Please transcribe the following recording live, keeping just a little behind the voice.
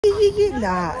يي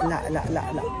لا لا لا لا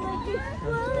لا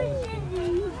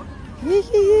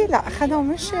يي لا أخذها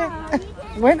ومشي.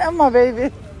 وين أما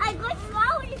بيبي؟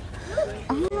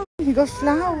 he got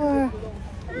flower.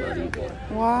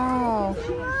 واو.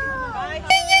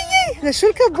 هذا شو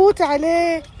الكبوت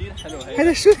عليه؟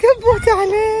 هذا شو الكبوت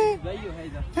عليه؟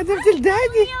 هذا مثل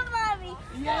دادي.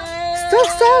 Stop,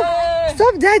 stop,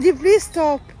 stop, daddy, please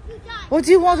stop. What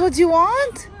do you want? What do you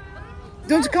want?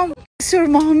 Don't come kiss your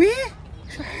mommy.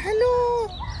 شو حلو.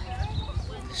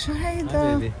 شو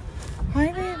هيدا؟ Hi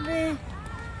baby.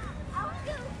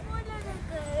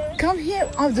 Come here.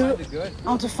 I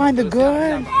want to find the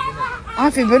girl.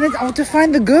 في بنت. I want to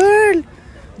find the girl.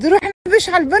 بدي اروح انبش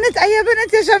على البنت. اي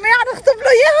بنت يا جماعه نخطب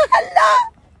له اياها هلا.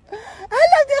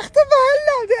 هلا بدي اخطبها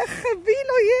هلا. بدي اخبي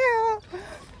له اياها.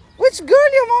 Which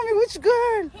girl يا مامي? Which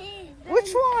girl?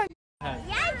 Which one?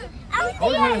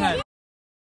 Hold her hand.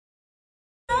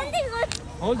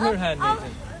 Hold her hand,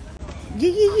 Nathan.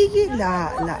 يي لا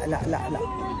لا لا لا لا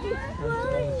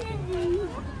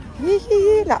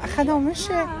يي لا أخذها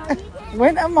ومشي.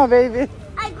 وين أما بيبي؟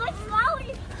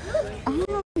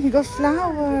 he got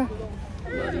flower.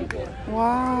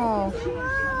 Wow.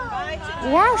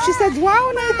 Wow, she said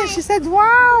wow, Nathan. She said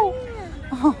wow.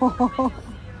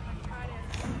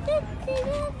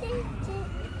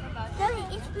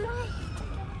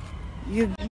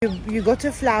 You got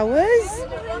her flowers?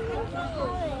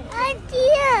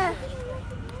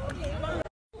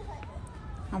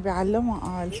 عم بيعلمها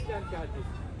قال.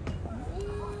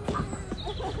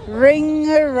 Ring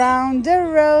around a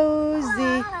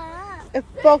rosy, a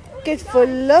pocket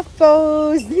full of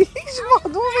posy. شو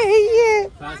مهضومة هي.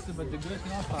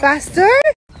 Faster?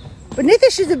 But Nathan,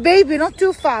 she's a baby, not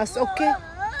too fast, okay?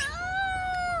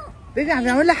 بيبي عم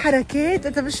بيعمل لها حركات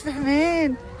أنت مش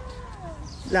فهمان.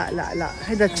 لا لا لا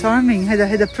هيدا charming.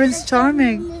 هيدا Prince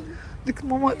Charming. لك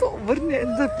ماما تقبرني.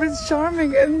 أنت Prince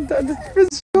Charming. أنت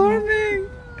Prince Charming.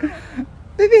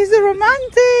 Baby, he's a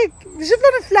romantic. بشوف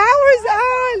لهم flowers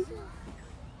قال.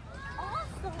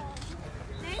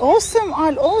 Awesome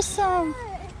قال awesome.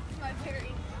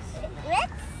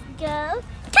 Let's go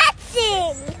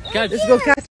catching. Let's go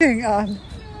catching قال.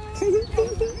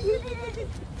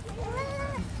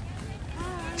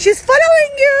 She's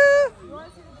following you.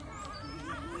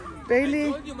 Bailey. I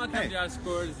told you, Madam, there are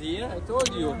squirrels here. I told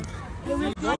you.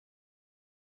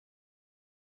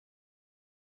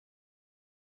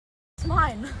 It's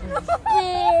mine.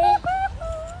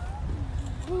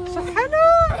 حلو.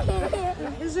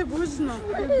 حزب وزنه.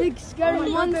 Big scary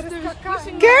monster.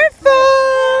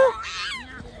 Careful.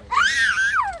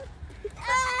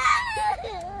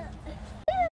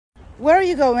 Where are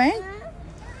you going?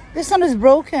 This one is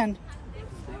broken.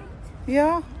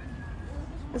 Yeah.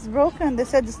 It's broken. They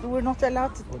said we're not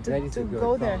allowed to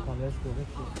go there.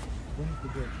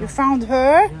 You found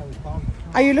her?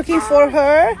 Are you looking for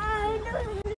her?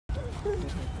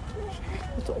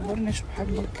 تقبرني شو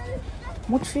بحبك.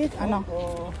 موت فيك أنا.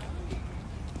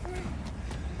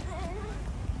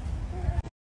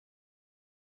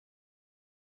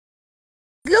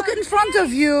 Look in front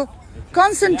of you.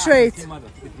 Concentrate.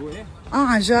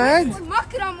 عن جد؟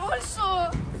 مكرم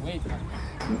also. Wait.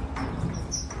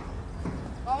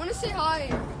 I want to say hi.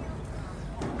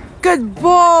 Good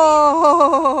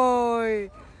boy.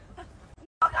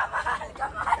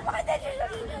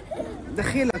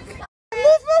 دخيلك.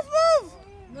 Move, move, move.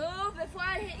 Move before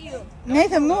I hit you.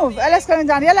 Nathan, move. Ella's coming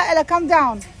down. يلا Ella, come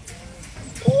down.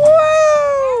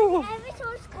 Wow. Ever so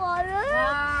squirrel.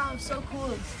 Wow, so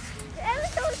cool. Ever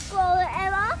so squirrel,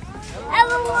 Emma.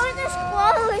 Emma, what are the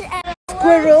squirrels, Emma?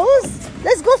 Squirrels?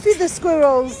 Let's go feed the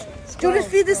squirrels. Do you want to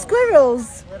feed the squirrels?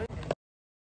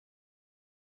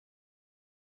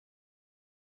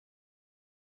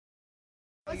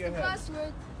 What's the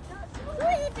password? Who do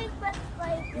you think was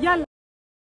like? يلا.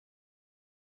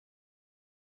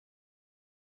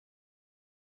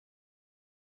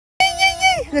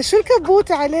 هذا شو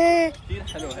الكبوت عليه؟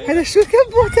 هذا شو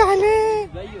الكبوت عليه؟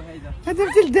 هذا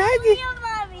مثل دادي.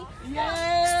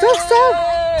 Stop, stop,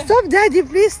 stop, daddy,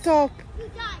 please stop.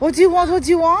 What do you want? What do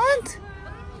you want?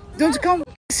 Don't come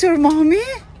kiss your mommy.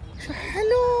 شو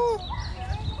حلو.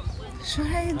 شو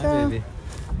هيدا؟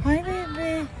 Hi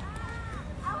baby.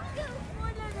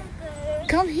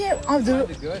 Come here. I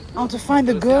want to find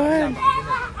the girl.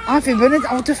 في بنت.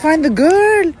 I want to find the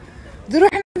girl. بدي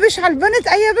اروح انبش على البنت.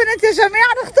 اي بنت يا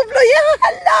جماعه نخطب له اياها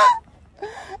هلا.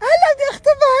 هلا بدي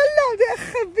اخطبها هلا. بدي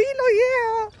اخبي له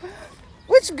اياها.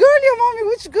 Which girl يا مامي?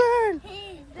 Which girl?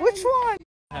 Which one?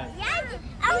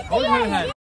 Hold her hand.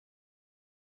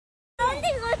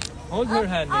 Hold her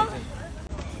hand, Nathan.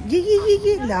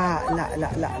 يي لا لا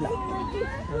لا لا لا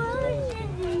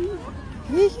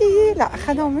يي لا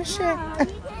أخذها ومشي.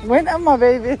 وين أما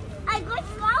بيبي؟ I got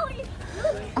flowers.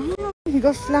 He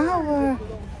got flower.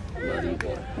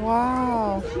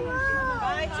 Wow.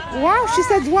 Wow, she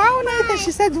said wow, Nathan.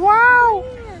 She said wow.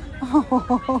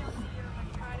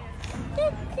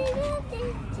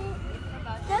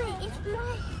 Daddy, it's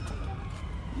mine.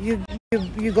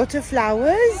 You got her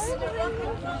flowers?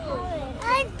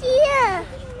 Idea.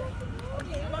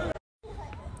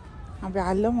 عم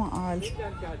بيعلمها قال.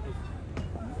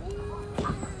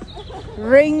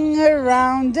 Ring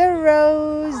around the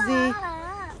rosy,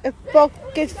 a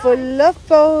pocket full of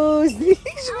posy.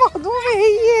 شو مهضومة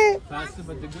هي. Faster,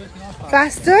 but the girl is not fast.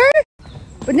 Faster?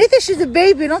 But Nathan, she's a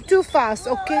baby, not too fast,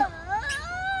 okay?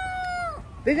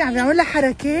 بيبي عم يعمل لها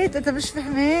حركات أنت مش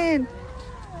فهمان.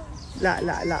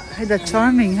 لا هيدا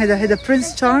charming. هيدا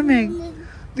Prince charming.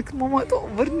 لك ماما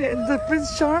تقبرني أنت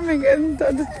Prince charming. أنت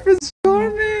Prince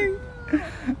charming.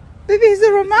 Baby, he's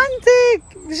a romantic.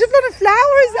 بشوف لهم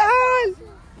flowers قال.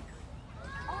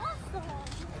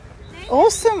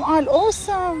 Awesome قال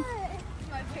awesome.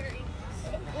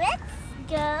 Let's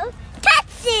go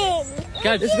catching.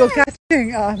 Catch. Let's go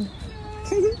catching قال.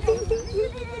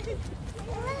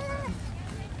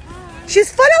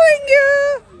 She's following you.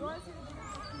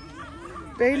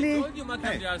 Bailey. I told you,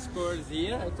 Matan, there are squirrels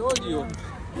here. I told you.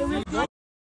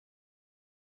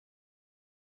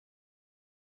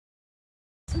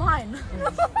 It's mine.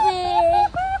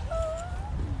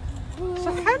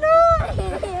 حلو.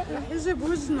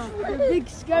 Big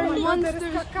scary monster.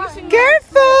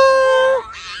 Careful.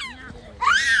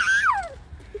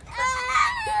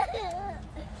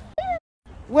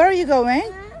 Where are you going?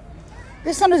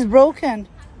 This one is broken.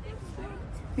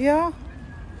 Yeah.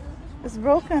 It's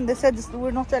broken. They said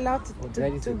we're not allowed to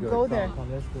go there.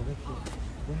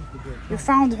 You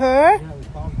found her?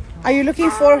 Are you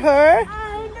looking for her?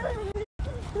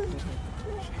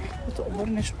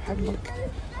 تقبرني شو بحبك.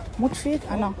 موت فيك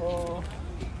أنا.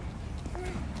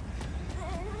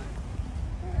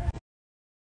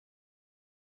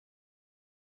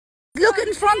 Look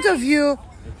in front of you.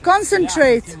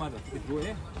 Concentrate.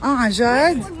 عن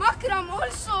جد؟ Makram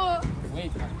also.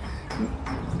 Wait.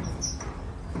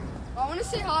 I want to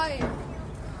say hi.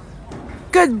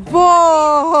 Good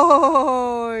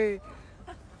boy.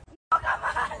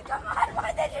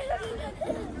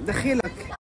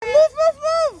 دخيلك.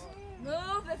 Move.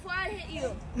 Move before I hit you.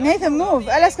 Nathan, move.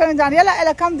 Ella's coming down. يلا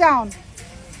Ella, come down.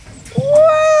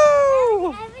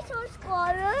 Whoa! Every so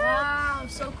squirrel. Wow,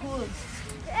 so cool.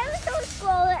 Every so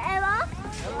squirrel, Emma.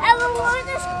 Emma, what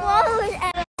the squirrel is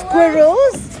Emma?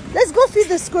 Squirrels? Let's go feed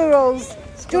the squirrels.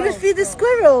 Julie, feed the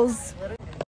squirrels.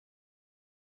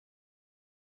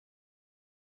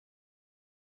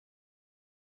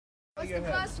 What's the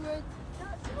password?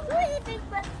 Who do you think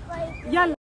was like?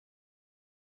 يلا.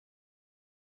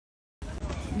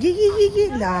 يي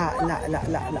لا.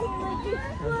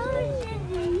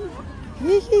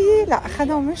 يي لا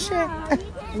أخذها ومشي.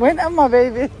 وين أما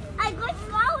بيبي؟ I got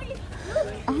flowers.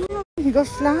 He got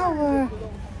flower.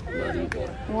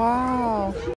 Wow.